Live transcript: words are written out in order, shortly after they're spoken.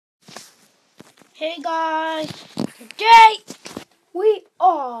Hey guys, today we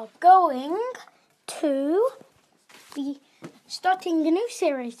are going to be starting a new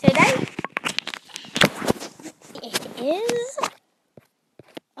series today. It is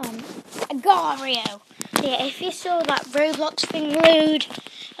Agario. Yeah, if you saw that Roblox thing load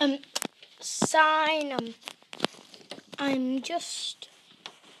sign, I'm just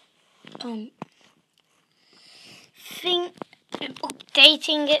updating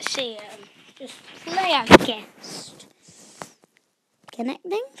it, so just play as guest.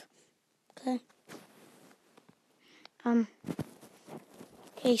 Connecting. Okay.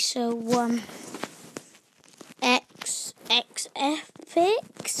 Okay, so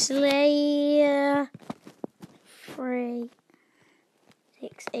XFX layer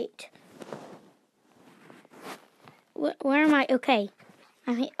 368. Where am I? Okay.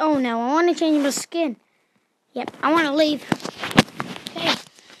 Oh no, I want to change my skin. Yep, I want to leave. Okay.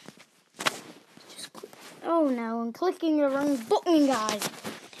 Oh no, I'm clicking the wrong button, guys.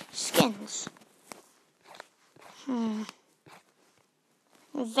 Skins.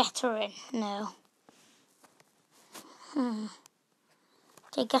 Veteran. No.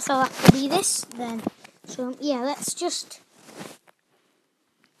 Okay, guess I'll have to be this then. So yeah, let's just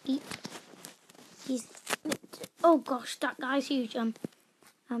eat these. Oh gosh, that guy's huge. I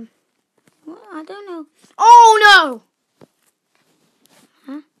don't know. Oh no!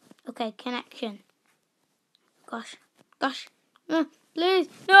 Huh? Okay, connection. Gosh. Please,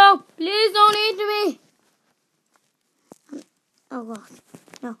 no! Please don't eat me! Oh gosh,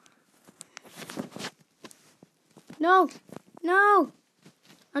 no. No!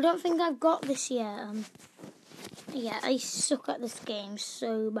 I don't think I've got this yet. Yeah, I suck at this game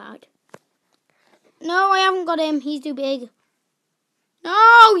so bad. No, I haven't got him. He's too big.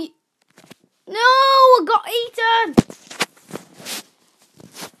 No! No! I got eaten!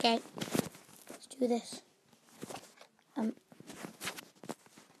 Okay, let's do this.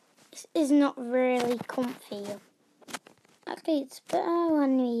 This is not really comfy. Actually, it's better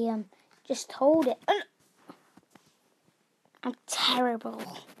when we just hold it. I'm terrible.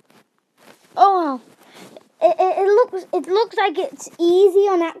 Oh no. It looks like it's easy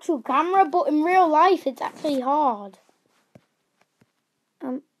on actual camera, but in real life it's actually hard.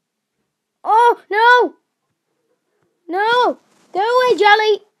 Oh no! No! Go away,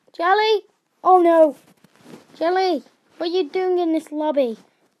 Jelly! Jelly! Oh no! Jelly! What are you doing in this lobby?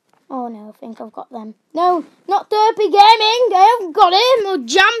 Oh no, I think I've got them. No, not Derpy Gaming! I haven't got him! Or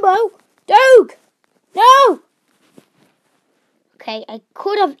Jambo! Doug! No! Okay, I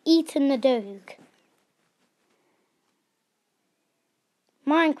could have eaten the Doug.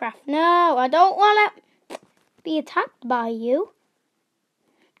 Minecraft, no, I don't want to be attacked by you.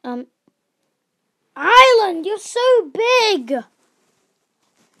 Island, you're so big!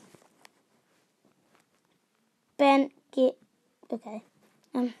 Ben, get... Okay.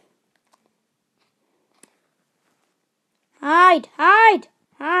 Hide!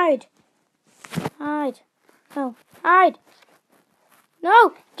 No, hide!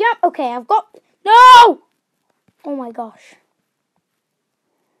 No! Jump! Okay, I've got... No! Oh my gosh.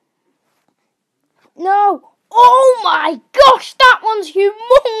 No! Oh my gosh! That one's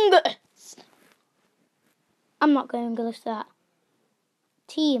humongous! I'm not going to list that.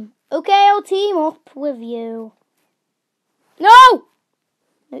 Team. Okay, I'll team up with you. No!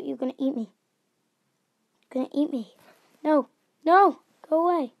 No, you're going to eat me. You're going to eat me. No. Go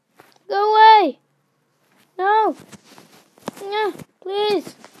away. Go away. No. Yeah,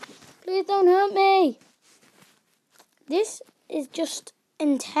 please. Please don't hurt me. This is just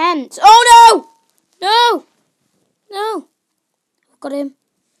intense. Oh no! No. I've got him.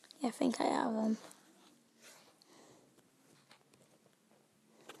 Yeah, I think I have him.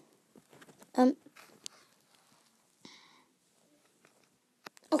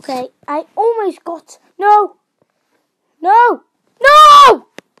 Okay, I almost got... No!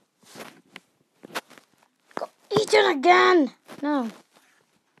 Got eaten again! No.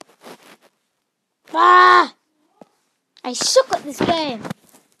 Ah! I suck at this game.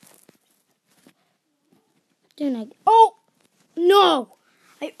 Don't I? Oh! No!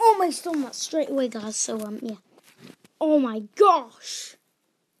 I almost done that straight away, guys, so, yeah. Oh my gosh!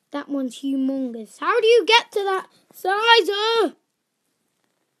 That one's humongous. How do you get to that size?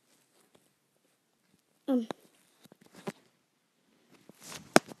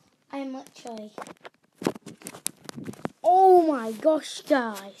 I'm actually... Oh my gosh,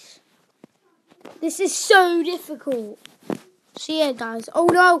 guys. This is so difficult. So yeah, guys. Oh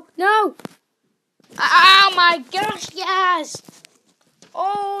no! Oh my gosh, yes!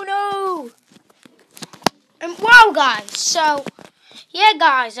 Oh no! Wow, guys. So, yeah,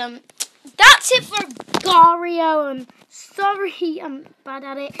 guys. that's it for Gario. I'm sorry I'm bad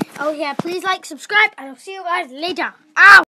at it. Oh yeah, please like, subscribe, and I'll see you guys later. Ow!